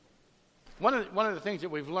One of the things that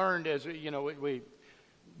we've learned as we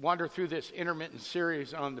wander through this intermittent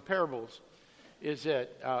series on the parables is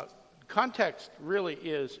that context really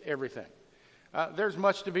is everything. There's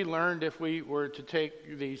much to be learned if we were to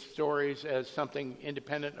take these stories as something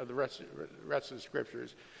independent of the rest of the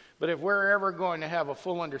Scriptures. But if we're ever going to have a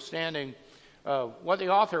full understanding of what the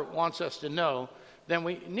author wants us to know, then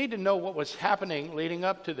we need to know what was happening leading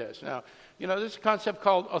up to this. Now, this is a concept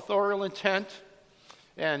called authorial intent,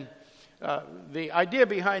 and the idea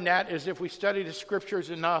behind that is if we study the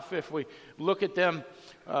Scriptures enough, if we look at them,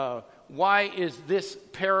 why is this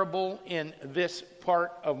parable in this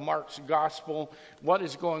part of Mark's gospel? What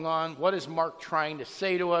is going on? What is Mark trying to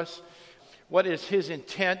say to us? What is his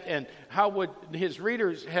intent, and how would his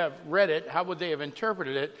readers have read it? How would they have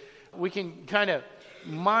interpreted it? We can kind of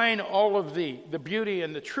mine all of the beauty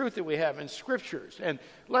and the truth that we have in Scriptures. And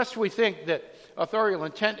lest we think that authorial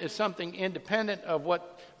intent is something independent of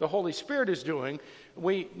what the Holy Spirit is doing,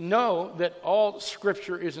 we know that all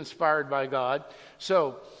Scripture is inspired by God.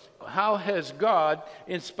 So how has God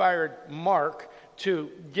inspired Mark to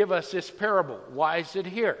give us this parable? Why is it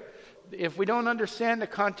here? If we don't understand the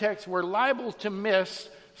context, we're liable to miss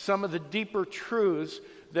some of the deeper truths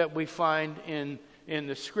that we find in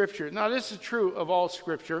the Scripture. Now, this is true of all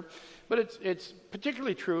Scripture, but it's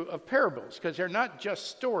particularly true of parables, because they're not just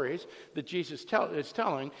stories that Jesus is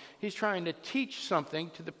telling. He's trying to teach something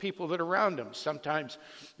to the people that are around him. Sometimes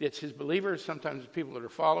it's his believers, sometimes it's people that are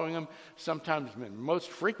following him, sometimes, most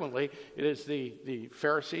frequently, it is the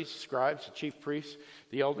Pharisees, scribes, the chief priests,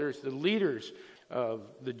 the elders, the leaders of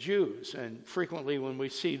the Jews. And frequently when we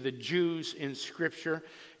see the Jews in Scripture,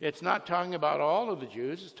 it's not talking about all of the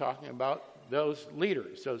Jews, it's talking about those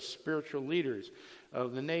leaders, those spiritual leaders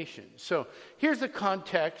of the nation. So here's the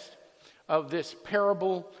context of this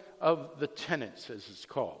parable of the tenants, as it's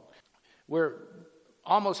called. We're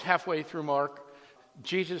almost halfway through Mark.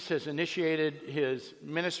 Jesus has initiated his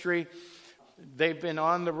ministry. They've been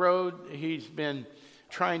on the road. He's been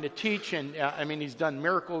trying to teach, and he's done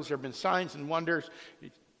miracles. There have been signs and wonders.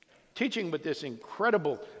 He's teaching with this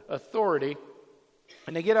incredible authority.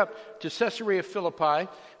 And they get up to Caesarea Philippi.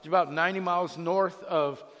 It's about 90 miles north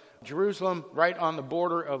of Jerusalem, right on the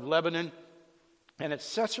border of Lebanon. And at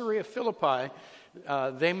Caesarea Philippi,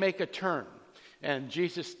 they make a turn. And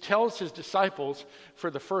Jesus tells his disciples for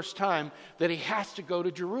the first time that he has to go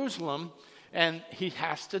to Jerusalem and he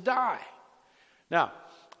has to die. Now,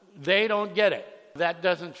 they don't get it. That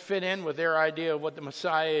doesn't fit in with their idea of what the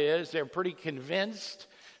Messiah is. They're pretty convinced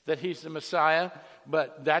that he's the Messiah,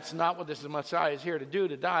 but that's not what this Messiah is here to do,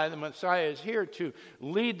 to die. The Messiah is here to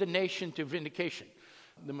lead the nation to vindication.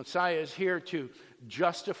 The Messiah is here to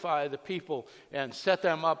justify the people and set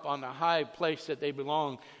them up on the high place that they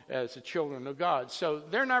belong as the children of God. So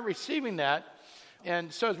they're not receiving that.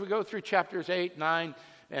 And so as we go through chapters 8, 9,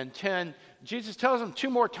 and 10, Jesus tells them 2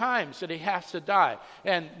 more times that he has to die.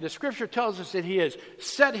 And the Scripture tells us that he has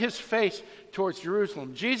set his face towards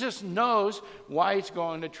Jerusalem. Jesus knows why he's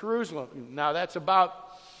going to Jerusalem. Now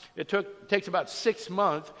takes about 6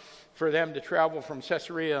 months for them to travel from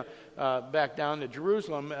Caesarea back down to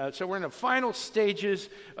Jerusalem. So we're in the final stages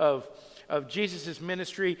of Jesus'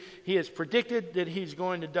 ministry. He has predicted that he's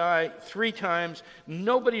going to die 3 times.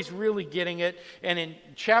 Nobody's really getting it. And in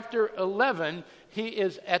chapter 11, he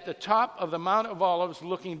is at the top of the Mount of Olives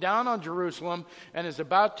looking down on Jerusalem and is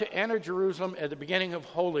about to enter Jerusalem at the beginning of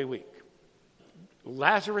Holy Week.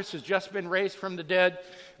 Lazarus has just been raised from the dead.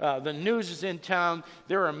 The news is in town.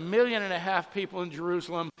 There are 1.5 million people in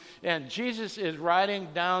Jerusalem. And Jesus is riding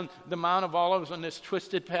down the Mount of Olives on this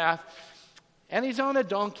twisted path. And he's on a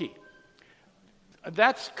donkey.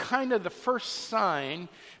 That's kind of the first sign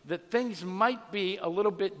that things might be a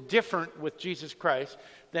little bit different with Jesus Christ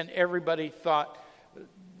than everybody thought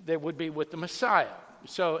they would be with the Messiah.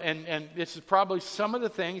 So, and this is probably some of the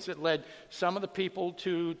things that led some of the people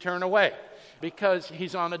to turn away, because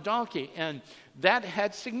he's on a donkey, and that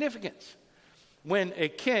had significance. When a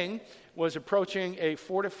king was approaching a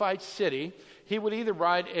fortified city, he would either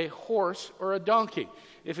ride a horse or a donkey.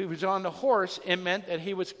 If he was on the horse, it meant that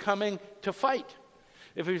he was coming to fight.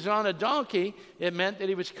 If he was on a donkey, it meant that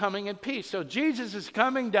he was coming in peace. So Jesus is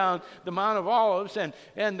coming down the Mount of Olives,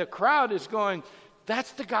 and the crowd is going,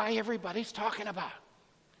 that's the guy everybody's talking about.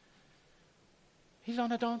 He's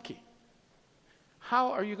on a donkey.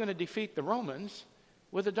 How are you going to defeat the Romans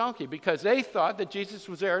with a donkey? Because they thought that Jesus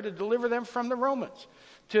was there to deliver them from the Romans,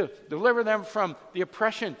 to deliver them from the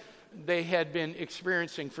oppression they had been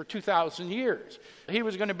experiencing for 2,000 years. He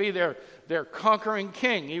was going to be their conquering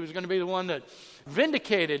king. He was going to be the one that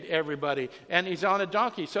vindicated everybody, and he's on a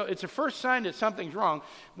donkey. So it's the first sign that something's wrong.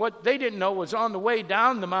 What they didn't know was on the way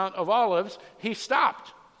down the Mount of Olives, he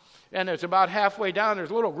stopped. And it's about halfway down.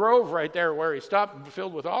 There's a little grove right there where he stopped,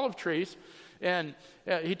 filled with olive trees. And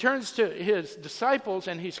he turns to his disciples,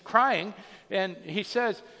 and he's crying, and he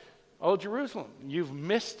says, "Oh, Jerusalem, you've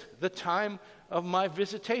missed the time of my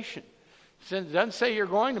visitation." It doesn't say you're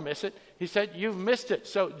going to miss it. He said, you've missed it.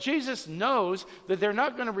 So Jesus knows that they're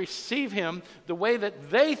not going to receive him the way that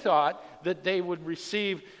they thought that they would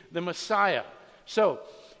receive the Messiah. So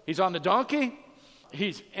he's on the donkey.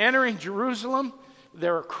 He's entering Jerusalem.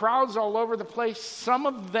 There are crowds all over the place. Some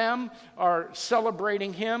of them are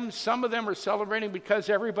celebrating him. Some of them are celebrating because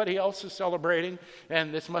everybody else is celebrating,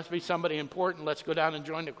 and this must be somebody important. Let's go down and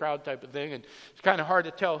join the crowd type of thing. And it's kind of hard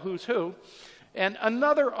to tell who's who. And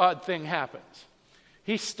another odd thing happens.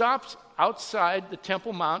 He stops outside the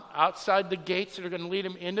Temple Mount, outside the gates that are going to lead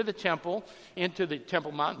him into the Temple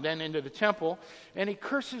Mount, then into the temple, and he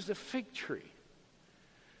curses the fig tree.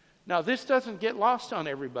 Now, this doesn't get lost on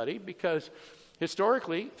everybody because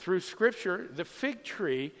historically, through Scripture, the fig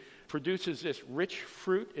tree produces this rich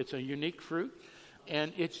fruit. It's a unique fruit,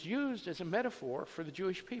 and it's used as a metaphor for the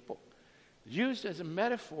Jewish people, used as a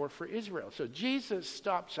metaphor for Israel. So Jesus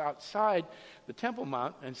stops outside the Temple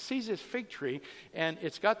Mount and sees this fig tree, and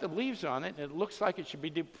it's got the leaves on it, and it looks like it should be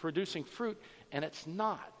producing fruit, and it's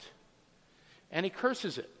not. And he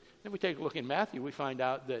curses it. Then we take a look in Matthew, we find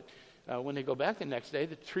out that when they go back the next day,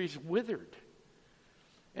 the tree's withered.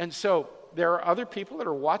 And so there are other people that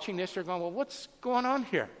are watching this. They're going, well, what's going on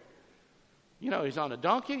here? You know, he's on a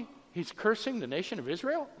donkey. He's cursing the nation of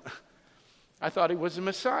Israel. I thought he was the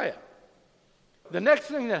Messiah. The next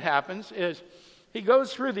thing that happens is he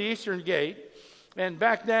goes through the eastern gate. And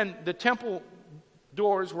back then, the temple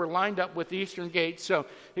doors were lined up with the eastern gate. So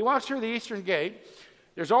he walks through the eastern gate.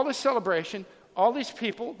 There's all this celebration, all these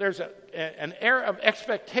people. There's an air of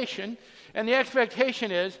expectation. And the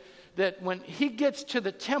expectation is that when he gets to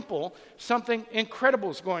the temple, something incredible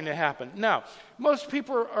is going to happen. Now, most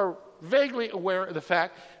people are vaguely aware of the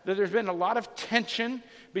fact that there's been a lot of tension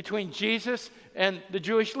between Jesus and the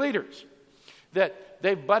Jewish leaders, that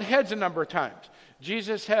they've butt heads a number of times.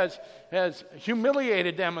 Jesus has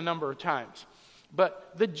humiliated them a number of times.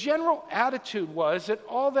 But the general attitude was that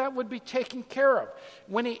all that would be taken care of.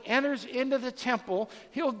 When he enters into the temple,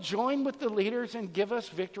 he'll join with the leaders and give us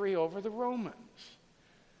victory over the Romans.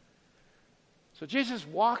 So Jesus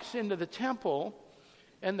walks into the temple,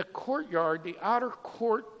 and the courtyard, the outer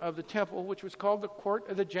court of the temple, which was called the court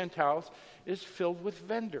of the Gentiles, is filled with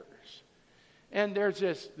vendors. And there's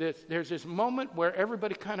this moment where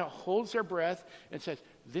everybody kind of holds their breath and says,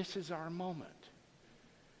 this is our moment.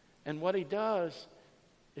 And what he does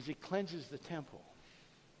is he cleanses the temple.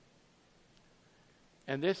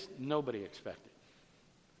 And this nobody expected.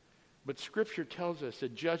 But Scripture tells us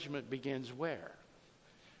that judgment begins where?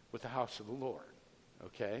 With the house of the Lord.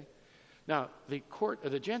 Okay? Now, the court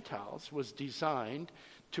of the Gentiles was designed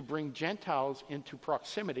to bring Gentiles into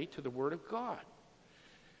proximity to the Word of God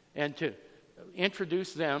and to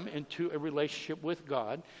introduce them into a relationship with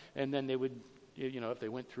God. And then they would, if they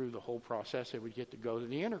went through the whole process, they would get to go to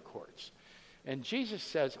the inner courts. And Jesus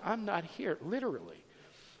says, I'm not here, literally.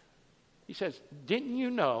 He says, didn't you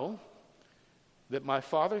know that my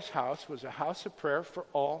Father's house was a house of prayer for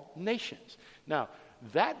all nations? Now,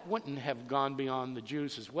 that wouldn't have gone beyond the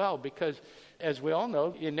Jews as well, because, as we all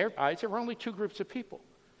know, in their eyes, there were only two groups of people.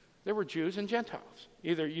 There were Jews and Gentiles.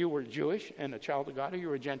 Either you were Jewish and a child of God, or you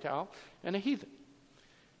were a Gentile and a heathen.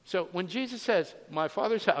 So when Jesus says, my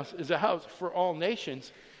Father's house is a house for all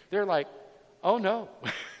nations, they're like, oh no.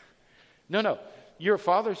 No. Your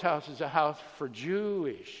Father's house is a house for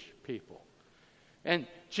Jewish people. And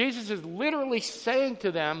Jesus is literally saying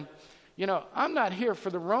to them, I'm not here for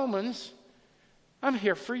the Romans. I'm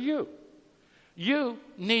here for you. You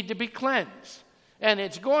need to be cleansed. And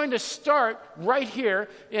it's going to start right here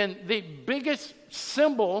in the biggest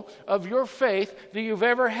symbol of your faith that you've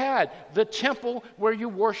ever had, the temple where you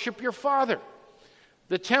worship your Father.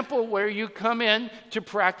 The temple where you come in to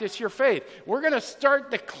practice your faith. We're going to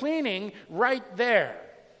start the cleaning right there.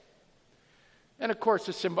 And of course,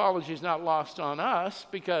 the symbology is not lost on us,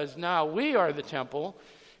 because now we are the temple.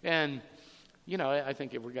 And I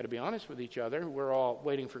think if we're going to be honest with each other, we're all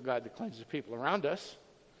waiting for God to cleanse the people around us.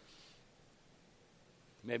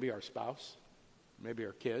 Maybe our spouse, maybe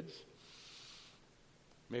our kids,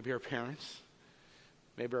 maybe our parents,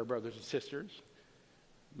 maybe our brothers and sisters,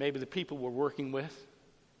 maybe the people we're working with,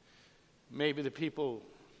 maybe the people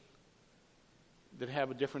that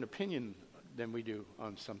have a different opinion than we do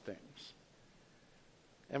on some things.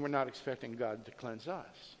 And we're not expecting God to cleanse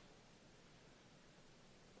us.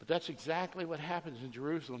 But that's exactly what happens in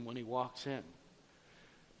Jerusalem when he walks in.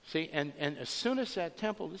 See, and as soon as that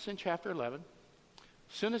temple, this is in chapter 11,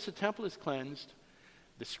 as soon as the temple is cleansed,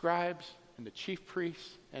 the scribes and the chief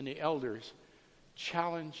priests and the elders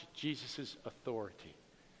challenge Jesus' authority.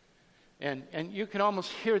 And you can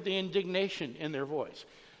almost hear the indignation in their voice.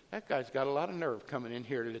 That guy's got a lot of nerve coming in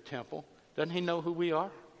here to the temple. Doesn't he know who we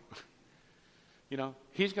are?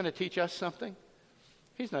 He's going to teach us something.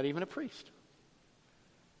 He's not even a priest.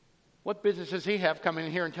 What business does he have coming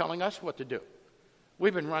in here and telling us what to do?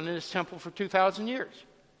 We've been running this temple for 2,000 years.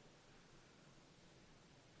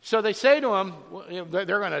 So they say to him,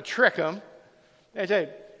 they're going to trick him. They say,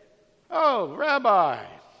 "Oh, Rabbi."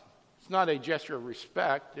 It's not a gesture of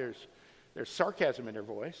respect. There's sarcasm in their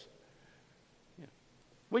voice.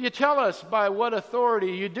 "Will you tell us by what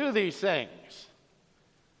authority you do these things?"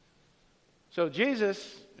 So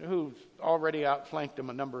Jesus, who's already outflanked them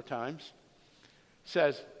a number of times,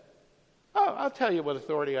 says, "Oh, I'll tell you what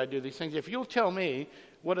authority I do these things. If you'll tell me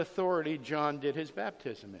what authority John did his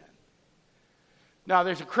baptism in." Now,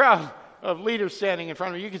 there's a crowd of leaders standing in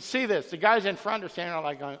front of you. You can see this. The guys in front are standing there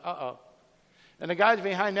like going, uh-oh. And the guys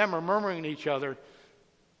behind them are murmuring to each other,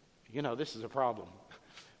 this is a problem.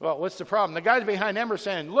 Well, what's the problem? The guys behind them are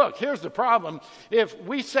saying, look, here's the problem. If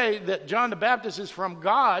we say that John the Baptist is from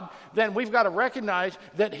God, then we've got to recognize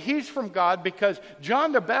that he's from God, because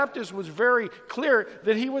John the Baptist was very clear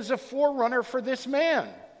that he was a forerunner for this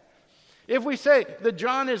man. If we say that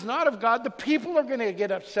John is not of God, the people are going to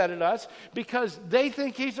get upset at us because they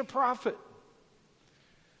think he's a prophet.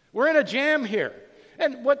 We're in a jam here.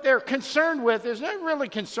 And what they're concerned with is not really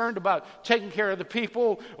concerned about taking care of the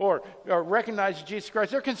people or recognizing Jesus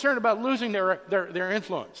Christ. They're concerned about losing their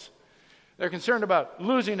influence. They're concerned about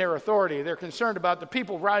losing their authority. They're concerned about the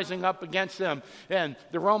people rising up against them and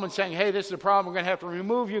the Romans saying, "Hey, this is a problem. We're going to have to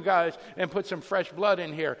remove you guys and put some fresh blood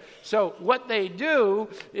in here." So what they do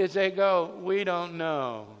is they go, "We don't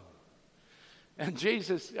know." And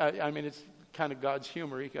Jesus, it's kind of God's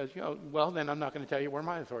humor. He goes, "Well, then I'm not going to tell you where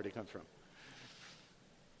my authority comes from."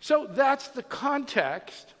 So that's the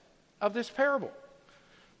context of this parable.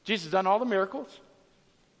 Jesus has done all the miracles.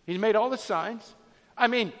 He's made all the signs.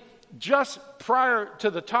 Just prior to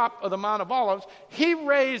the top of the Mount of Olives, he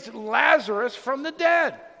raised Lazarus from the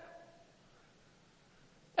dead.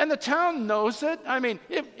 And the town knows it.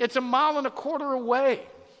 It's 1.25 miles away.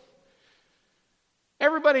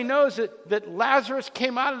 Everybody knows that Lazarus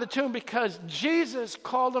came out of the tomb because Jesus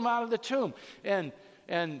called him out of the tomb. And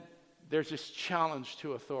there's this challenge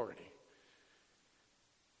to authority.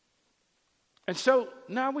 And so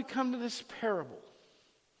now we come to this parable.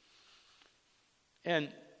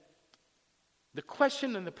 And the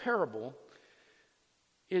question in the parable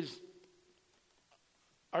is,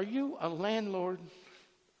 are you a landlord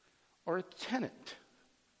or a tenant?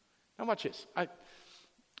 Now watch this.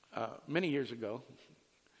 Many years ago,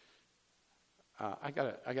 I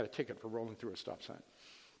got a ticket for rolling through a stop sign.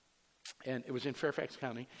 And it was in Fairfax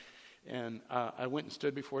County. And I went and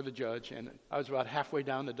stood before the judge, and I was about halfway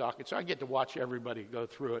down the docket, so I get to watch everybody go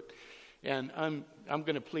through it. And I'm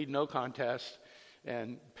going to plead no contest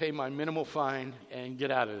and pay my minimal fine and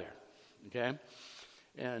get out of there, okay?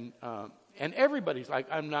 And everybody's like,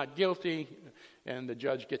 "I'm not guilty," and the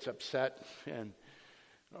judge gets upset,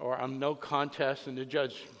 or "I'm no contest," and the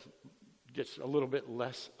judge gets a little bit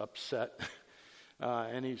less upset.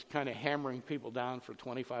 And he's kind of hammering people down for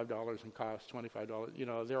 $25 in costs,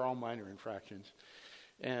 $25. They're all minor infractions.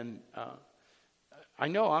 And I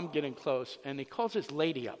know I'm getting close, and he calls this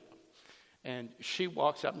lady up. And she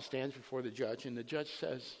walks up and stands before the judge, and the judge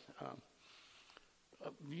says,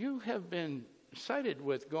 "You have been cited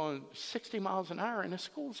with going 60 miles an hour in a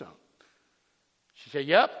school zone." She said,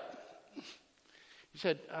 "Yep." He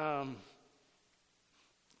said, "Do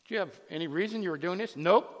you have any reason you were doing this?"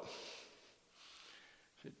 "Nope."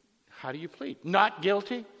 "How do you plead?" "Not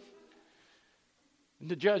guilty." And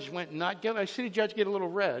the judge went, "Not guilty?" I see the judge get a little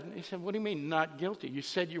red. He said, "What do you mean, not guilty? You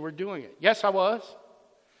said you were doing it." "Yes, I was."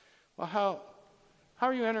 "Well, how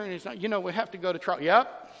are you entering this? We have to go to trial."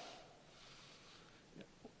 "Yep."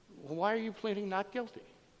 "Well, why are you pleading not guilty?"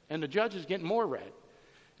 And the judge is getting more red.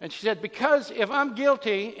 And she said, "Because if I'm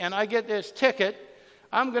guilty and I get this ticket,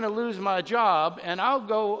 I'm going to lose my job, and I'll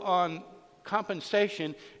go on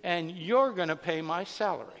compensation, and you're going to pay my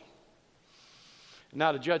salary."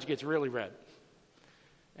 Now the judge gets really red.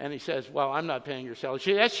 And he says, "Well, I'm not paying your salary."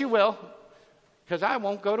 She says, "Yes, you will, because I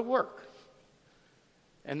won't go to work."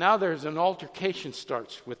 And now there's an altercation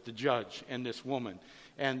starts with the judge and this woman.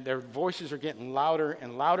 and their voices are getting louder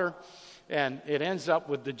and louder. And it ends up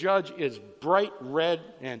with the judge is bright red,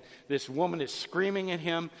 and this woman is screaming at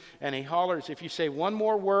him, and he hollers, if you say one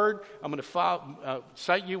more word, I'm going to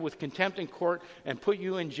cite you with contempt in court and put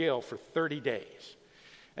you in jail for 30 days.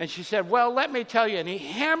 And she said, well, let me tell you. And he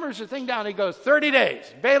hammers the thing down. He goes, 30 days.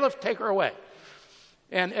 Bailiff, take her away.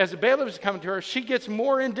 And as the bailiff is coming to her, she gets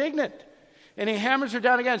more indignant. And he hammers her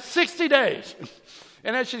down again, 60 days.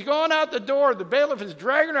 And as she's going out the door, the bailiff is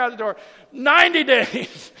dragging her out the door, 90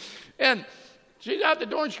 days. And she's out the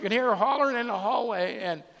door, and she can hear her hollering in the hallway.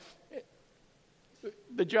 And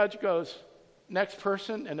the judge goes, next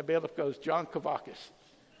person. And the bailiff goes, John Kavakis.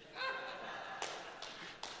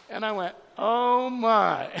 And I went, oh,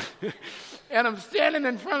 my. And I'm standing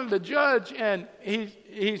in front of the judge, and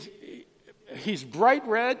he's bright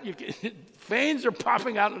red. Veins are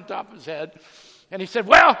popping out on the top of his head. And he said,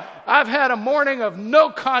 well, I've had a morning of no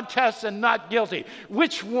contest and not guilty.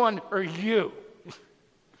 Which one are you?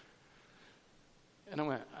 And I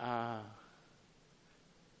went,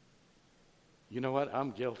 you know what?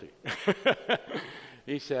 I'm guilty.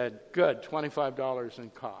 He said, good, $25 in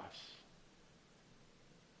costs.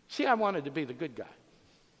 See, I wanted to be the good guy.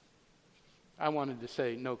 I wanted to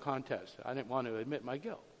say no contest. I didn't want to admit my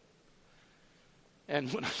guilt.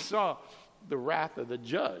 And when I saw the wrath of the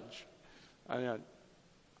judge, I thought,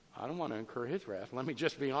 I don't want to incur his wrath. Let me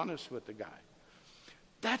just be honest with the guy.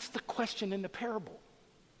 That's the question in the parable.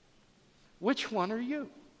 Which one are you?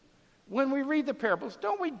 When we read the parables,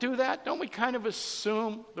 don't we do that? Don't we kind of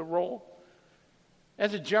assume the role?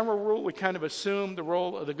 As a general rule, we kind of assume the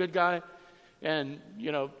role of the good guy and,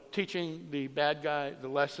 teaching the bad guy the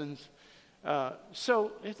lessons.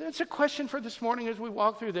 So it's a question for this morning as we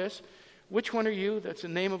walk through this. Which one are you? That's the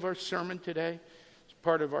name of our sermon today. It's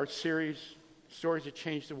part of our series, Stories That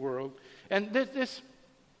Change the World. And this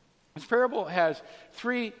parable has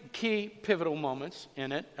three key pivotal moments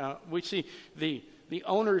in it. We see the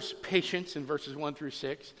owner's patience in verses 1 through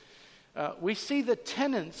 6. We see the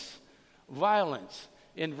tenant's violence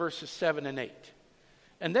in verses 7 and 8.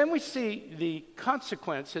 And then we see the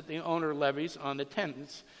consequence that the owner levies on the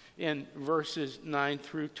tenants in verses 9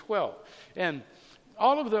 through 12. And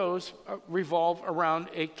all of those revolve around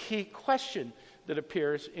a key question that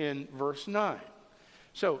appears in verse 9.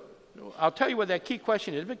 So I'll tell you what that key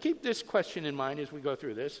question is, but keep this question in mind as we go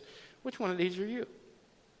through this. Which one of these are you?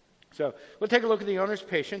 So we'll take a look at the owner's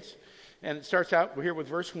patience, and it starts out here with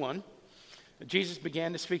verse 1. Jesus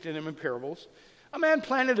began to speak to them in parables. A man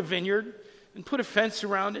planted a vineyard and put a fence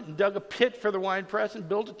around it and dug a pit for the winepress and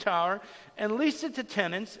built a tower and leased it to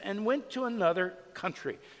tenants and went to another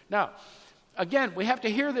country. Now, again, we have to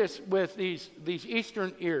hear this with these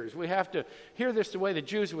Eastern ears. We have to hear this the way the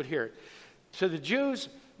Jews would hear it. So the Jews,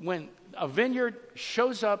 when a vineyard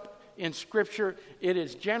shows up in Scripture, it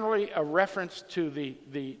is generally a reference to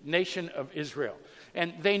the nation of Israel.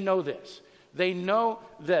 And they know this. They know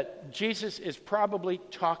that Jesus is probably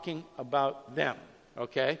talking about them,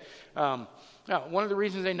 okay? Now, one of the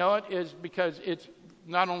reasons they know it is because it's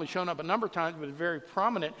not only shown up a number of times, but it's very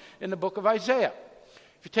prominent in the book of Isaiah.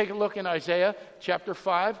 If you take a look in Isaiah chapter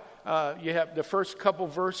 5, you have the first couple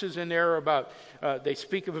verses in there about they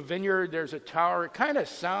speak of a vineyard, there's a tower. It kind of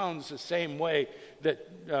sounds the same way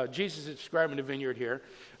that Jesus is describing the vineyard here,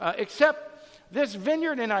 except this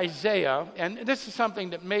vineyard in Isaiah, and this is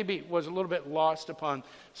something that maybe was a little bit lost upon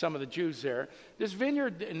some of the Jews there. This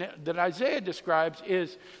vineyard that Isaiah describes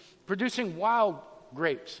is producing wild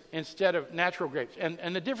grapes instead of natural grapes.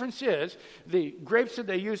 And the difference is the grapes that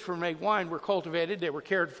they used for make wine were cultivated, they were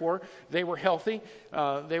cared for, they were healthy,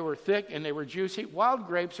 they were thick, and they were juicy. Wild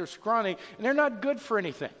grapes are scrawny, and they're not good for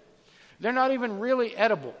anything. They're not even really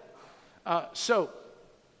edible. So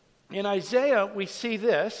in Isaiah, we see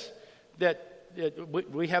this, that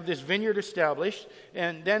we have this vineyard established,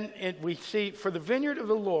 and then we see, for the vineyard of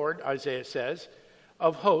the Lord, Isaiah says,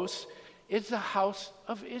 of hosts, is the house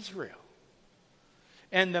of Israel.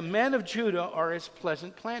 And the men of Judah are his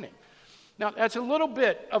pleasant planting. Now, that's a little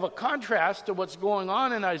bit of a contrast to what's going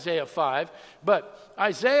on in Isaiah 5, but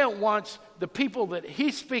Isaiah wants the people that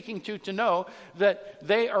he's speaking to know that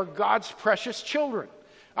they are God's precious children.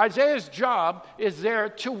 Isaiah's job is there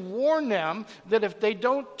to warn them that if they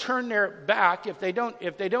don't turn their back, if they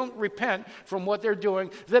don't repent from what they're doing,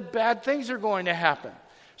 that bad things are going to happen.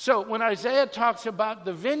 So when Isaiah talks about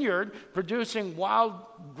the vineyard producing wild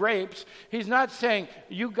grapes, he's not saying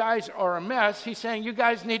you guys are a mess. He's saying you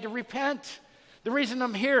guys need to repent. The reason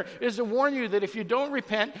I'm here is to warn you that if you don't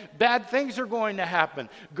repent, bad things are going to happen.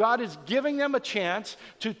 God is giving them a chance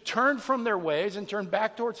to turn from their ways and turn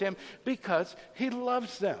back towards him because he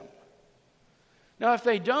loves them. Now, if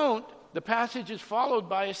they don't, the passage is followed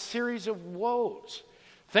by a series of woes.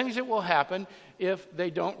 Things that will happen if they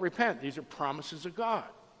don't repent. These are promises of God.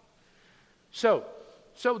 So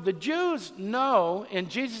the Jews know, in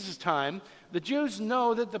Jesus' time, the Jews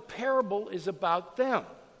know that the parable is about them.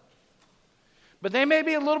 But they may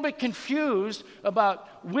be a little bit confused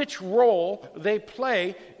about which role they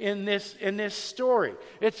play in this story.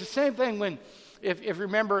 It's the same thing when, if you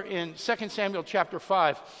remember in 2 Samuel chapter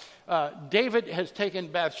 5, David has taken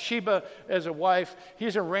Bathsheba as a wife.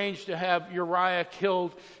 He's arranged to have Uriah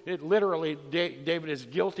killed. Literally, David is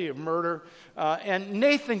guilty of murder. And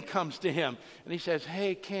Nathan comes to him and he says,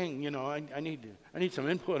 "Hey, king, I need some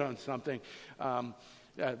input on something.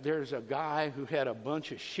 There's a guy who had a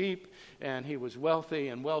bunch of sheep, and he was wealthy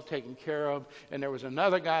and well taken care of. And there was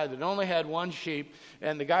another guy that only had one sheep,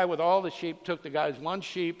 and the guy with all the sheep took the guy's one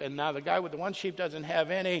sheep, and now the guy with the one sheep doesn't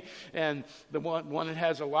have any, and the one that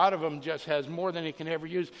has a lot of them just has more than he can ever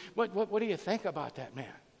use. What do you think about that, man?"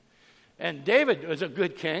 And David was a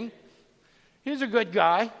good king. He's a good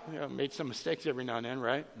guy. Made some mistakes every now and then,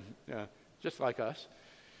 right? Just like us.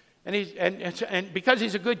 And because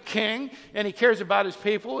he's a good king and he cares about his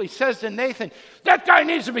people, he says to Nathan, "That guy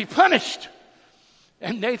needs to be punished."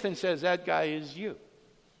 And Nathan says, "That guy is you."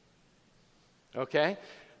 Okay?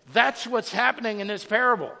 That's what's happening in this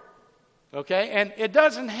parable. Okay? And it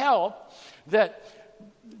doesn't help that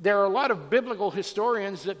there are a lot of biblical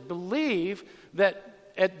historians that believe that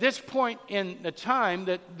at this point in the time,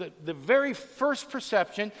 that the very first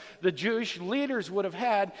perception the Jewish leaders would have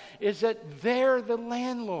had is that they're the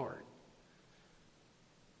landlord.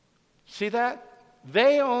 See that?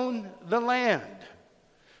 They own the land.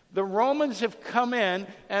 The Romans have come in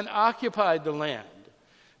and occupied the land.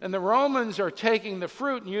 And the Romans are taking the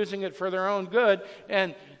fruit and using it for their own good,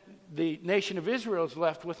 and the nation of Israel is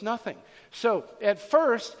left with nothing. So at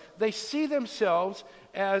first, they see themselves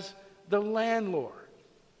as the landlord.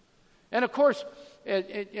 And of course,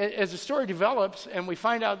 as the story develops and we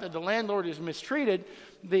find out that the landlord is mistreated,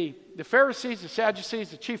 the Pharisees, the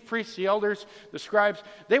Sadducees, the chief priests, the elders, the scribes,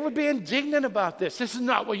 they would be indignant about this. This is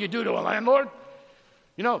not what you do to a landlord.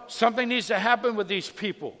 Something needs to happen with these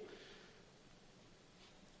people.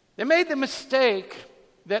 They made the mistake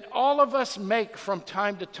that all of us make from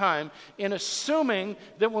time to time in assuming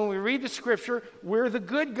that when we read the scripture, we're the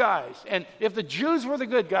good guys. And if the Jews were the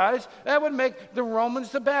good guys, that would make the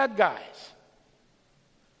Romans the bad guys.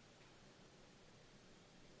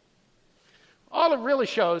 All it really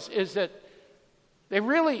shows is that they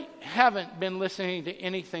really haven't been listening to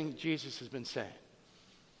anything Jesus has been saying.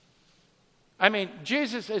 I mean,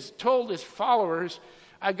 Jesus has told his followers,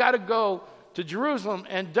 "I got to go to Jerusalem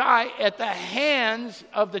and die at the hands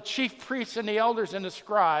of the chief priests and the elders and the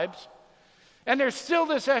scribes." And there's still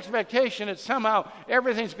this expectation that somehow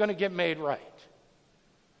everything's going to get made right.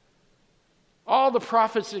 All the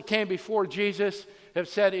prophets that came before Jesus have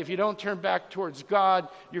said, if you don't turn back towards God,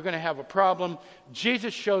 you're going to have a problem.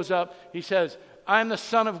 Jesus shows up. He says, "I'm the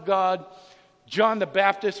Son of God. John the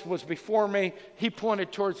Baptist was before me. He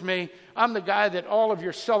pointed towards me. I'm the guy that all of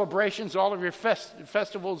your celebrations, all of your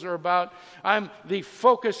festivals are about. I'm the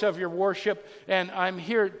focus of your worship, and I'm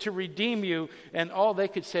here to redeem you." And all they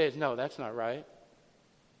could say is, "No, that's not right.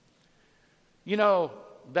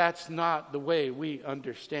 That's not the way we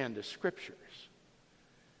understand the scriptures.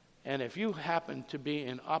 And if you happen to be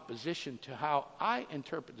in opposition to how I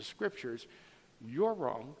interpret the scriptures, you're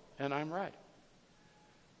wrong and I'm right."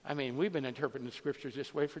 I mean, we've been interpreting the scriptures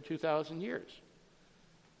this way for 2,000 years.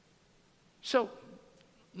 So,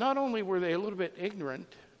 not only were they a little bit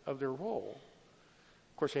ignorant of their role,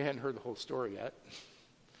 of course they hadn't heard the whole story yet,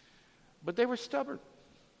 but they were stubborn.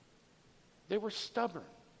 They were stubborn.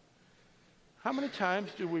 How many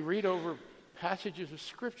times do we read over passages of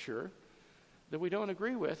scripture that we don't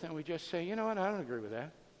agree with, and we just say, "You know what, I don't agree with that.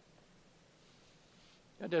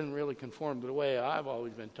 That doesn't really conform to the way I've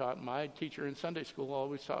always been taught." My teacher in Sunday school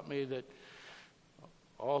always taught me that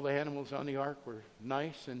all the animals on the ark were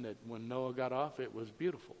nice, and that when Noah got off, it was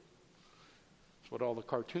beautiful. That's what all the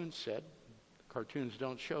cartoons said. The cartoons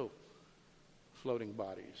don't show floating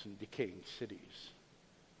bodies and decaying cities.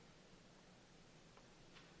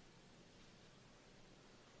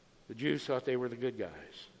 The Jews thought they were the good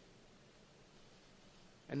guys.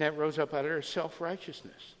 And that rose up out of their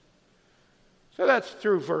self-righteousness. So that's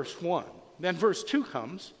through verse 1. Then verse 2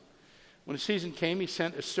 comes. When the season came, he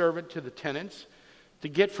sent a servant to the tenants to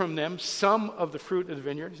get from them some of the fruit of the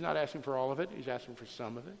vineyard. He's not asking for all of it. He's asking for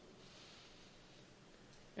some of it.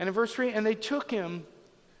 And in verse 3, and they took him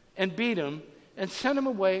and beat him and sent him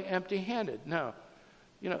away empty-handed. Now,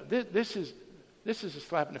 this is a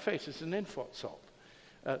slap in the face. This is an insult.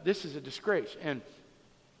 This is a disgrace. And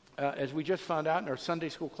as we just found out in our Sunday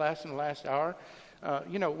school class in the last hour,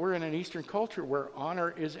 we're in an Eastern culture where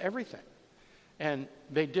honor is everything. And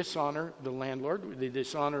they dishonor the landlord. They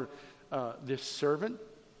dishonor this servant.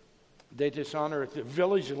 They dishonor the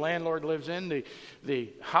village the landlord lives in, the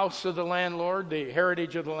house of the landlord, the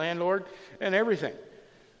heritage of the landlord, and everything.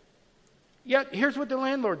 Yet, here's what the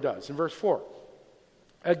landlord does in verse 4.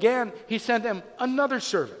 Again, he sent them another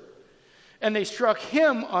servant. And they struck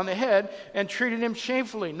him on the head and treated him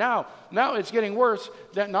shamefully. Now it's getting worse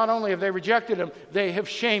that not only have they rejected him, they have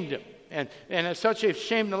shamed him. And as such, they've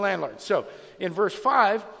shamed the landlord. So in verse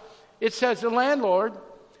 5, it says the landlord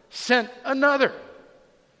sent another.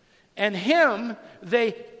 And him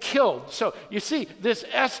they killed. So you see this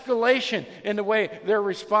escalation in the way they're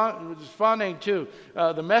responding to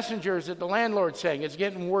the messengers that the landlord's saying. It's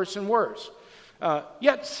getting worse and worse.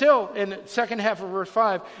 Yet still, in the second half of verse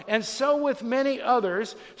 5, and so with many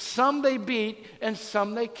others, some they beat and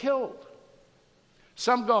some they killed.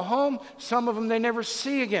 Some go home, some of them they never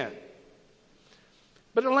see again.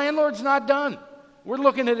 But the landlord's not done. We're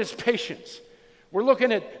looking at his patience. We're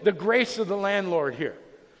looking at the grace of the landlord here.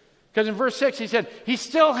 Because in verse 6 he said, he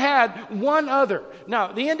still had one other.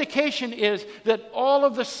 Now, the indication is that all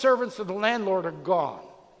of the servants of the landlord are gone.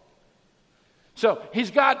 So, he's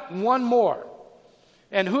got one more.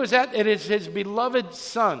 And who is that? It is his beloved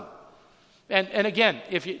son. And again,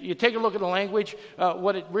 if you take a look at the language,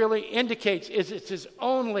 what it really indicates is it's his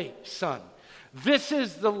only son. This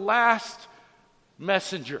is the last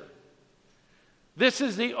messenger. This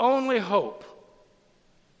is the only hope.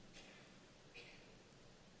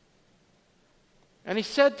 And he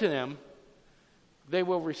said to them, they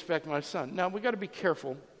will respect my son. Now, we've got to be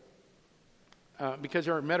careful because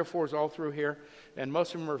there are metaphors all through here, and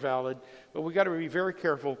most of them are valid, but we've got to be very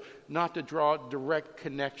careful not to draw direct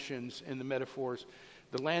connections in the metaphors.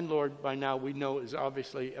 The landlord, by now, we know is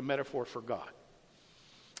obviously a metaphor for God.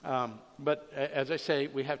 But as I say,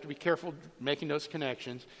 we have to be careful making those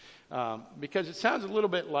connections because it sounds a little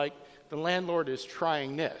bit like the landlord is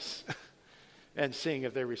trying this and seeing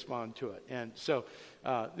if they respond to it. And so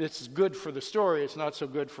this is good for the story. It's not so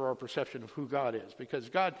good for our perception of who God is, because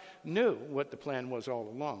God knew what the plan was all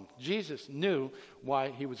along. Jesus knew why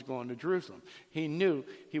he was going to Jerusalem. He knew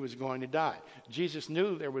he was going to die. Jesus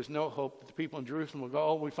knew there was no hope that the people in Jerusalem would go,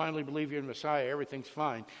 oh, we finally believe you're the Messiah. Everything's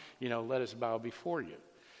fine. Let us bow before you.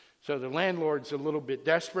 So the landlord's a little bit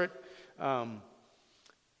desperate, and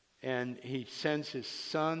he sends his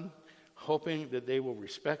son, hoping that they will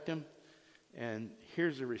respect him. And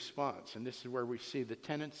here's the response, and this is where we see the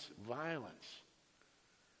tenants' violence.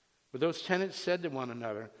 But those tenants said to one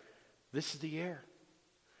another, this is the heir.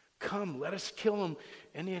 Come, let us kill him,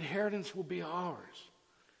 and the inheritance will be ours.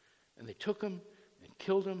 And they took him and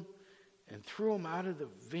killed him and threw him out of the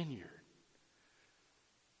vineyard.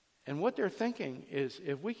 And what they're thinking is,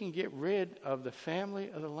 if we can get rid of the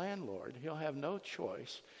family of the landlord, he'll have no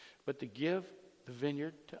choice but to give the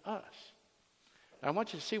vineyard to us. I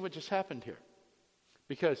want you to see what just happened here.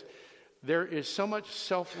 Because there is so much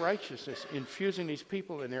self-righteousness infusing these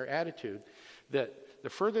people in their attitude that the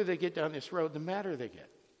further they get down this road, the madder they get.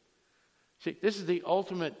 See, this is the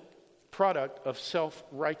ultimate product of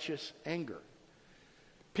self-righteous anger.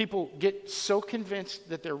 People get so convinced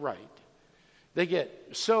that they're right. They get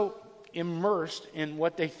so immersed in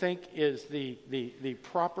what they think is the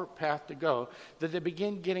proper path to go that they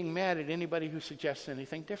begin getting mad at anybody who suggests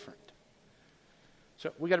anything different.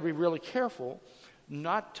 So we got to be really careful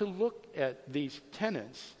not to look at these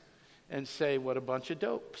tenants and say, what a bunch of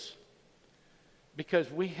dopes. Because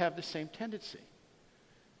we have the same tendency.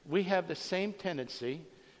 We have the same tendency.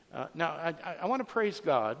 Now, I want to praise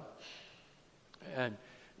God. And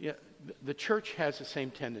the church has the same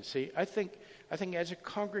tendency. I think as a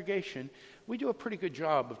congregation, we do a pretty good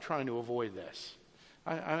job of trying to avoid this.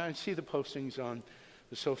 I see the postings on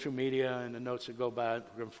the social media and the notes that go back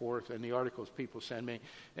and forth and the articles people send me.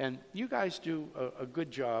 And you guys do a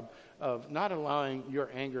good job of not allowing your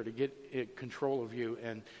anger to get control of you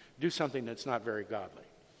and do something that's not very godly.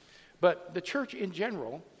 But the church in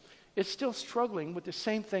general is still struggling with the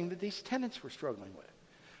same thing that these tenants were struggling with.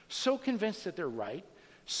 So convinced that they're right,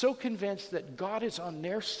 so convinced that God is on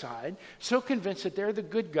their side, so convinced that they're the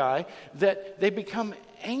good guy, that they become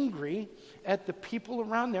angry at the people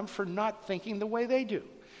around them for not thinking the way they do.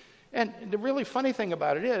 And the really funny thing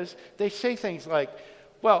about it is, they say things like,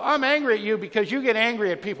 well, I'm angry at you because you get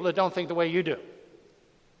angry at people that don't think the way you do.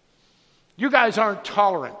 You guys aren't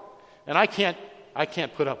tolerant, and I can't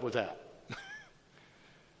put up with that.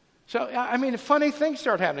 So, I mean, funny things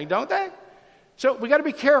start happening, don't they? So we got to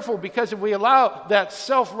be careful, because if we allow that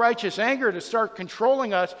self-righteous anger to start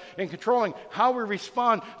controlling us and controlling how we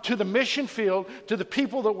respond to the mission field, to the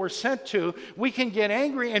people that we're sent to, we can get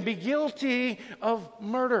angry and be guilty of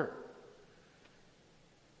murder.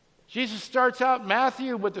 Jesus starts out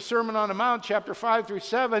Matthew with the Sermon on the Mount, chapter 5 through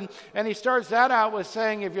 7, and he starts that out with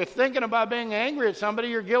saying, if you're thinking about being angry at somebody,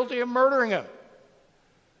 you're guilty of murdering him.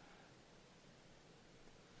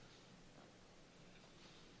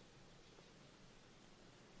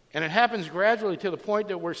 And it happens gradually to the point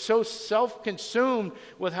that we're so self-consumed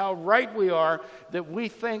with how right we are that we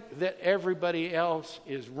think that everybody else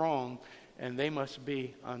is wrong and they must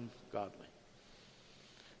be ungodly.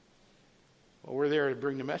 Well, we're there to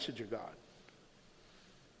bring the message of God.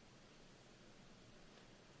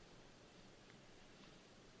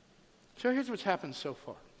 So here's what's happened so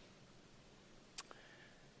far.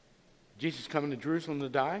 Jesus is coming to Jerusalem to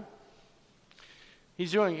die.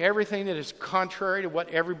 He's doing everything that is contrary to what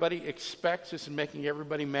everybody expects. This is making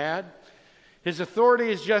everybody mad. His authority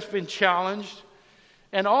has just been challenged.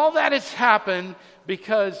 And all that has happened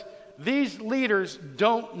because these leaders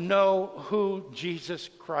don't know who Jesus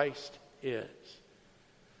Christ is.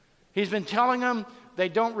 He's been telling them, they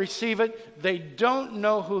don't receive it. They don't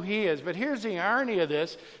know who he is. But here's the irony of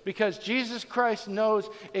this, because Jesus Christ knows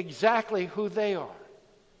exactly who they are.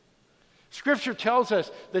 Scripture tells us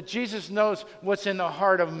that Jesus knows what's in the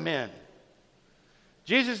heart of men.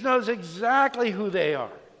 Jesus knows exactly who they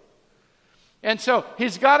are. And so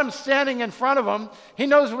he's got them standing in front of him. He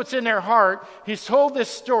knows what's in their heart. He's told this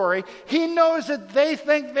story. He knows that they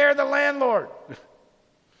think they're the landlord.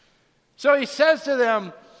 So he says to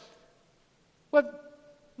them, what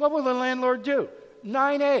will the landlord do?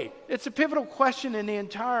 9a. It's a pivotal question in the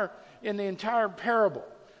entire parable.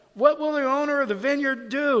 What will the owner of the vineyard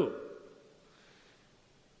do?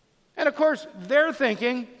 And of course, they're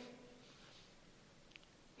thinking,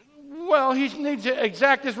 well, he needs to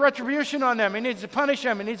exact his retribution on them. He needs to punish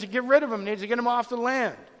them. He needs to get rid of them. He needs to get them off the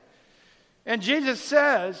land. And Jesus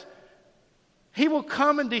says he will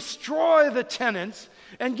come and destroy the tenants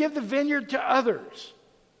and give the vineyard to others.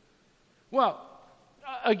 Well,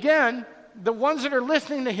 again, the ones that are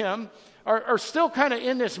listening to him are still kind of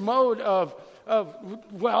in this mode of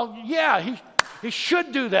well, yeah, he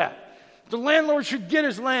should do that. The landlord should get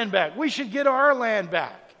his land back. We should get our land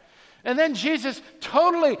back. And then Jesus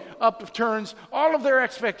totally upturns all of their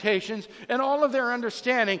expectations and all of their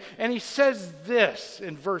understanding. And he says this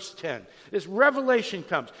in verse 10. This revelation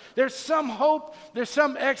comes. There's some hope. There's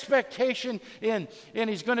some expectation and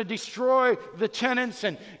he's going to destroy the tenants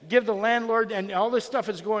and give the landlord, and all this stuff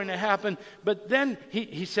is going to happen. But then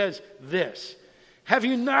he says this. Have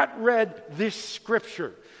you not read this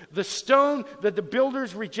scripture? The stone that the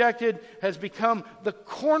builders rejected has become the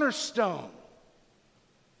cornerstone.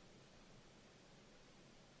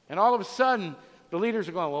 And all of a sudden, the leaders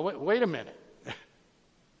are going, well, wait a minute.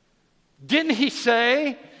 Didn't he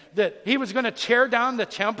say that he was going to tear down the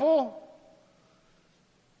temple?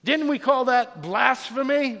 Didn't we call that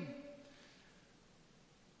blasphemy?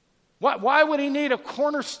 Why would he need a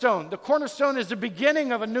cornerstone? The cornerstone is the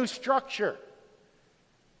beginning of a new structure.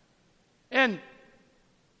 And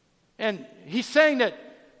he's saying that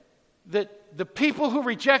the people who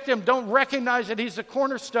reject him don't recognize that he's the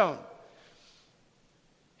cornerstone.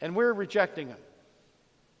 And we're rejecting him.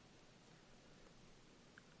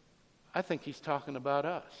 I think he's talking about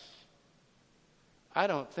us. I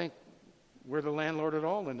don't think we're the landlord at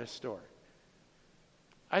all in this story.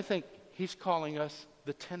 I think he's calling us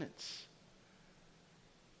the tenants.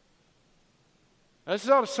 Now, this is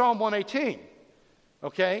out of Psalm 118.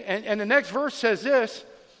 Okay? And the next verse says this.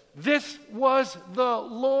 This was the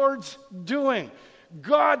Lord's doing.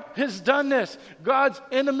 God has done this. God's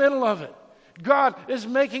in the middle of it. God is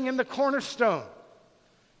making him the cornerstone.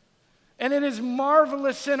 And it is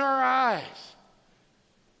marvelous in our eyes.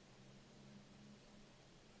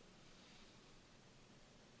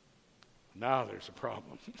 Now there's a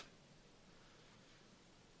problem.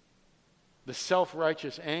 The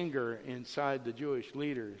self-righteous anger inside the Jewish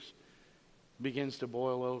leaders begins to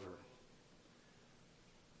boil over.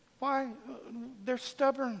 Why? They're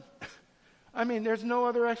stubborn. I mean, there's no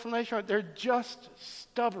other explanation. They're just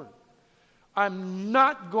stubborn. I'm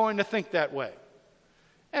not going to think that way.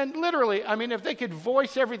 And literally, I mean, if they could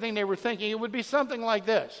voice everything they were thinking, it would be something like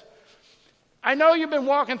this. I know you've been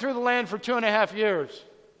walking through the land for 2.5 years.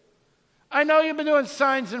 I know you've been doing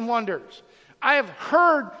signs and wonders. I have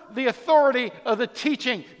heard the authority of the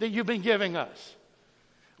teaching that you've been giving us.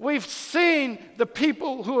 We've seen the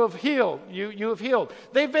people who have healed. You have healed.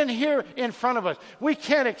 They've been here in front of us. We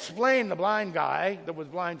can't explain the blind guy that was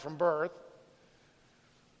blind from birth.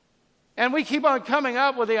 And we keep on coming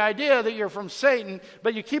up with the idea that you're from Satan,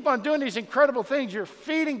 but you keep on doing these incredible things. You're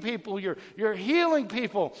feeding people, you're healing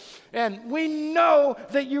people. And we know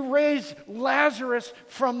that you raised Lazarus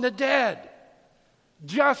from the dead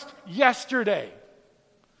just yesterday.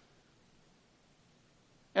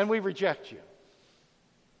 And we reject you.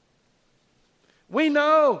 We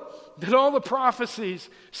know that all the prophecies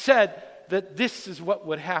said that this is what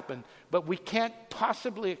would happen, but we can't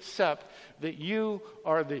possibly accept that you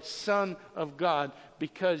are the Son of God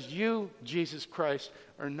because you, Jesus Christ,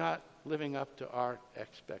 are not living up to our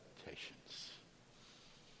expectations.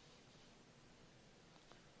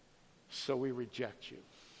 So we reject you.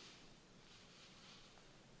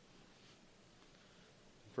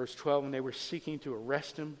 Verse 12, and they were seeking to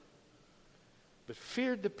arrest him, but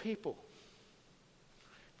feared the people,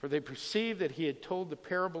 for they perceived that he had told the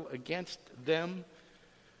parable against them.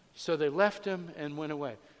 So they left him and went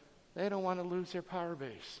away. They don't want to lose their power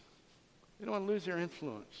base. They don't want to lose their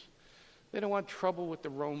influence. They don't want trouble with the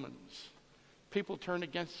Romans. People turn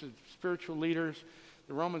against the spiritual leaders.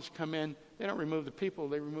 The Romans come in. They don't remove the people.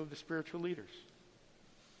 They remove the spiritual leaders.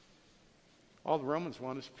 All the Romans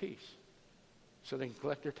want is peace, so they can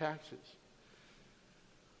collect their taxes.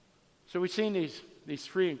 So we've seen these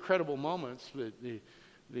three incredible moments,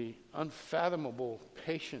 the unfathomable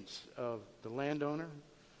patience of the landowner.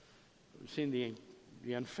 We've seen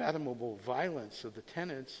the unfathomable violence of the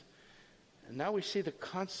tenants. And now we see the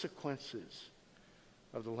consequences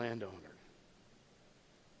of the landowner.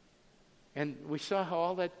 And we saw how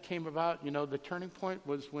all that came about. You know, the turning point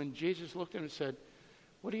was when Jesus looked at him and said,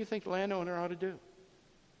 what do you think the landowner ought to do?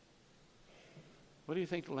 What do you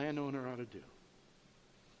think the landowner ought to do?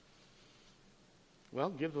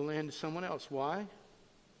 Well, give the land to someone else. Why?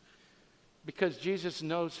 Because Jesus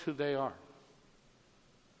knows who they are.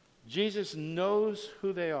 Jesus knows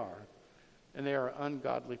who they are, and they are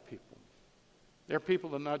ungodly people. They're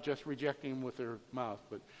people that are not just rejecting him with their mouth,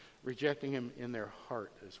 but rejecting him in their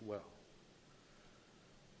heart as well.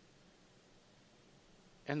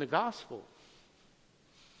 And the gospel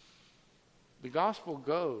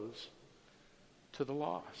goes to the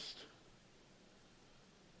lost.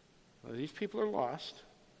 Well, these people are lost,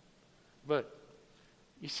 but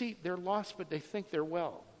you see, they're lost, but they think they're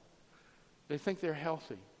well. They think they're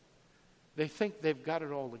healthy. They think they've got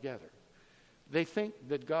it all together. They think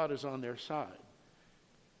that God is on their side.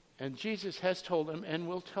 And Jesus has told them, and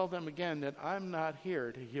will tell them again, that I'm not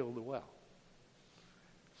here to heal the well.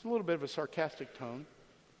 It's a little bit of a sarcastic tone.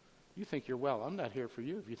 You think you're well. I'm not here for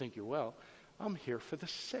you if you think you're well. I'm here for the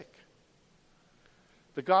sick.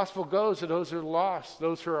 The gospel goes to those who are lost,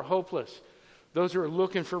 those who are hopeless, those who are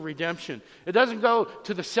looking for redemption. It doesn't go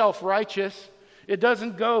to the self-righteous. It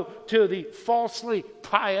doesn't go to the falsely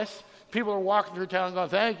pious. People are walking through town going,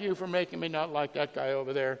 thank you for making me not like that guy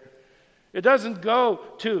over there. It doesn't go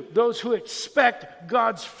to those who expect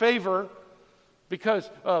God's favor because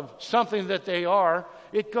of something that they are.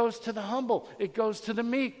 It goes to the humble. It goes to the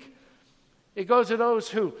meek. It goes to those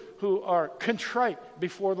who are contrite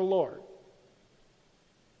before the Lord.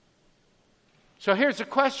 So here's the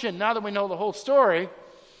question, now that we know the whole story.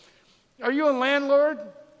 Are you a landlord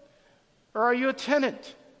or are you a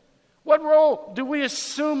tenant? What role do we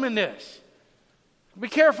assume in this? Be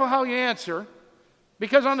careful how you answer,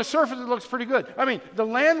 because on the surface it looks pretty good. I mean, the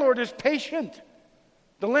landlord is patient.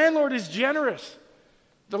 The landlord is generous.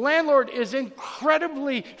 The landlord is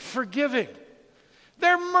incredibly forgiving.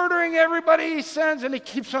 They're murdering everybody he sends, and he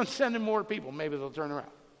keeps on sending more people. Maybe they'll turn around.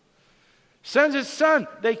 Sends his son,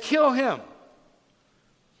 they kill him.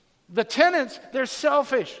 The tenants, they're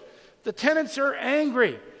selfish. The tenants are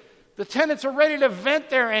angry. The tenants are ready to vent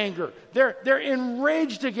their anger. They're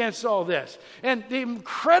enraged against all this. And the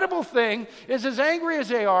incredible thing is, as angry as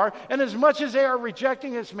they are, and as much as they are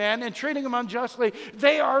rejecting this man and treating him unjustly,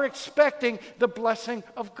 they are expecting the blessing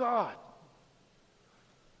of God.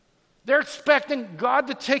 They're expecting God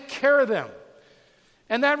to take care of them.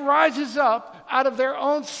 And that rises up out of their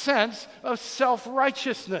own sense of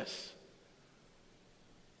self-righteousness.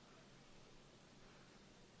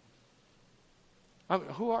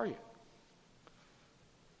 Who are you?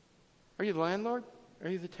 Are you the landlord? Or are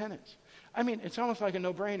you the tenants? I mean, it's almost like a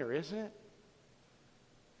no-brainer, isn't it?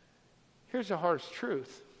 Here's the harsh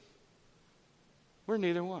truth. We're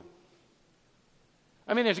neither one.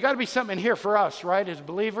 I mean, there's got to be something in here for us, right, as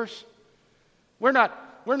believers? We're not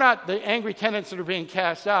the angry tenants that are being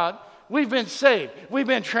cast out. We've been saved. We've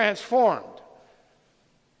been transformed.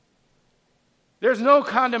 There's no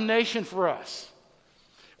condemnation for us.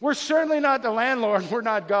 We're certainly not the landlord. We're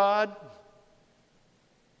not God.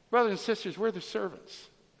 Brothers and sisters, we're the servants.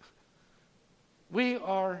 We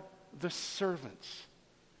are the servants.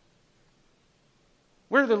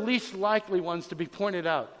 We're the least likely ones to be pointed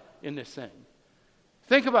out in this thing.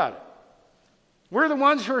 Think about it. We're the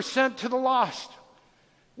ones who are sent to the lost.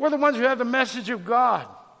 We're the ones who have the message of God.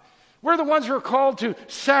 We're the ones who are called to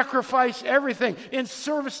sacrifice everything in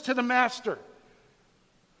service to the Master.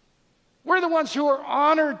 We're the ones who are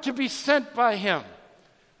honored to be sent by Him.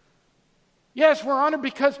 Yes, we're honored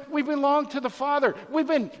because we belong to the Father. We've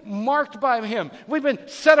been marked by Him. We've been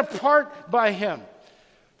set apart by Him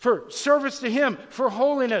for service to Him, for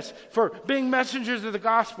holiness, for being messengers of the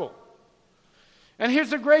gospel. And here's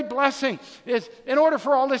the great blessing, is in order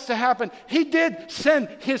for all this to happen, He did send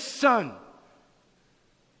His Son.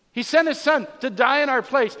 He sent His Son to die in our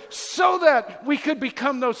place so that we could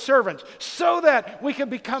become those servants, so that we could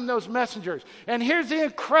become those messengers. And here's the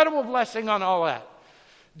incredible blessing on all that.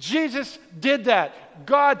 Jesus did that.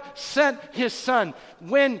 God sent His Son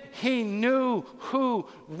when He knew who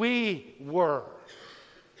we were.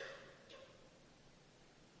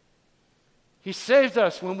 He saved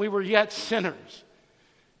us when we were yet sinners.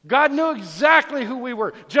 God knew exactly who we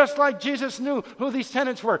were, just like Jesus knew who these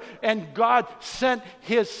tenants were. And God sent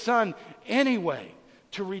His Son anyway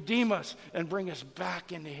to redeem us and bring us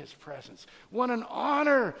back into His presence. What an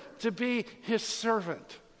honor to be His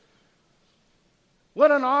servant.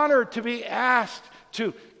 What an honor to be asked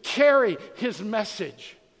to carry His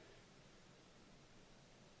message.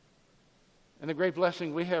 And the great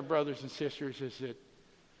blessing we have, brothers and sisters, is that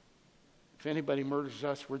if anybody murders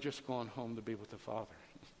us, we're just going home to be with the Father.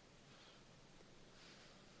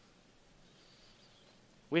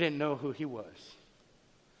 We didn't know who He was,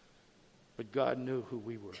 but God knew who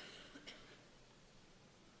we were.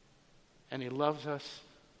 And He loves us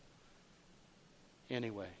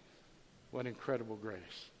anyway. What incredible grace.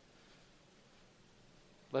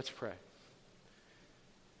 Let's pray.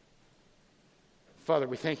 Father,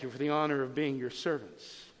 we thank You for the honor of being Your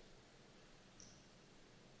servants.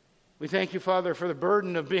 We thank You, Father, for the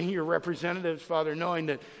burden of being Your representatives, Father, knowing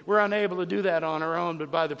that we're unable to do that on our own, but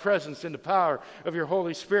by the presence and the power of Your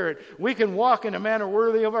Holy Spirit, we can walk in a manner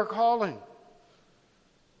worthy of our calling.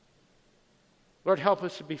 Lord, help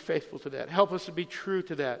us to be faithful to that. Help us to be true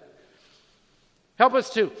to that. Help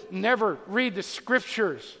us to never read the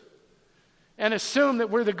Scriptures and assume that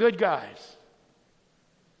we're the good guys.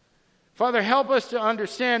 Father, help us to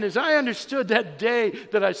understand, as I understood that day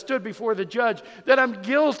that I stood before the judge, that I'm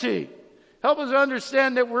guilty. Help us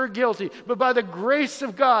understand that we're guilty. But by the grace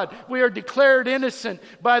of God, we are declared innocent.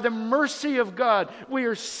 By the mercy of God, we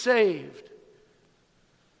are saved.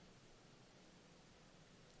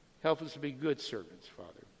 Help us to be good servants, Father.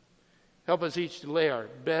 Help us each to lay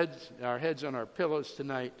our heads on our pillows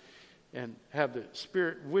tonight and have the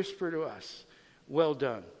Spirit whisper to us, "Well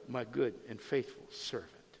done, my good and faithful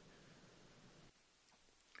servant."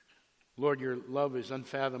 Lord, Your love is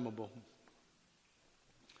unfathomable.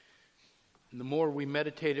 And the more we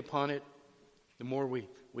meditate upon it, the more we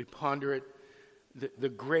ponder it, the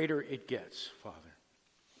greater it gets, Father.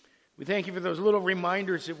 We thank You for those little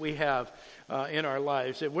reminders that we have in our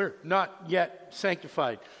lives, that we're not yet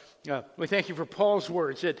sanctified. We thank You for Paul's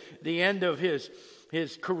words at the end of his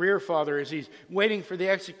career, Father, as he's waiting for the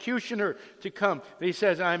executioner to come. He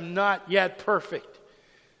says, "I'm not yet perfect."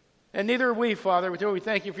 And neither are we, Father. We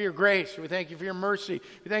thank You for Your grace. We thank You for Your mercy.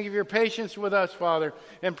 We thank You for Your patience with us, Father.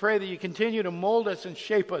 And pray that You continue to mold us and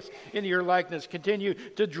shape us into Your likeness. Continue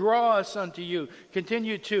to draw us unto You.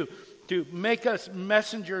 Continue to make us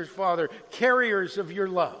messengers, Father, carriers of Your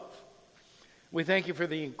love. We thank You for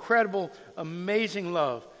the incredible, amazing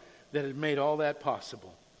love that has made all that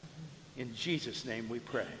possible. In Jesus' name we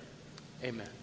pray. Amen.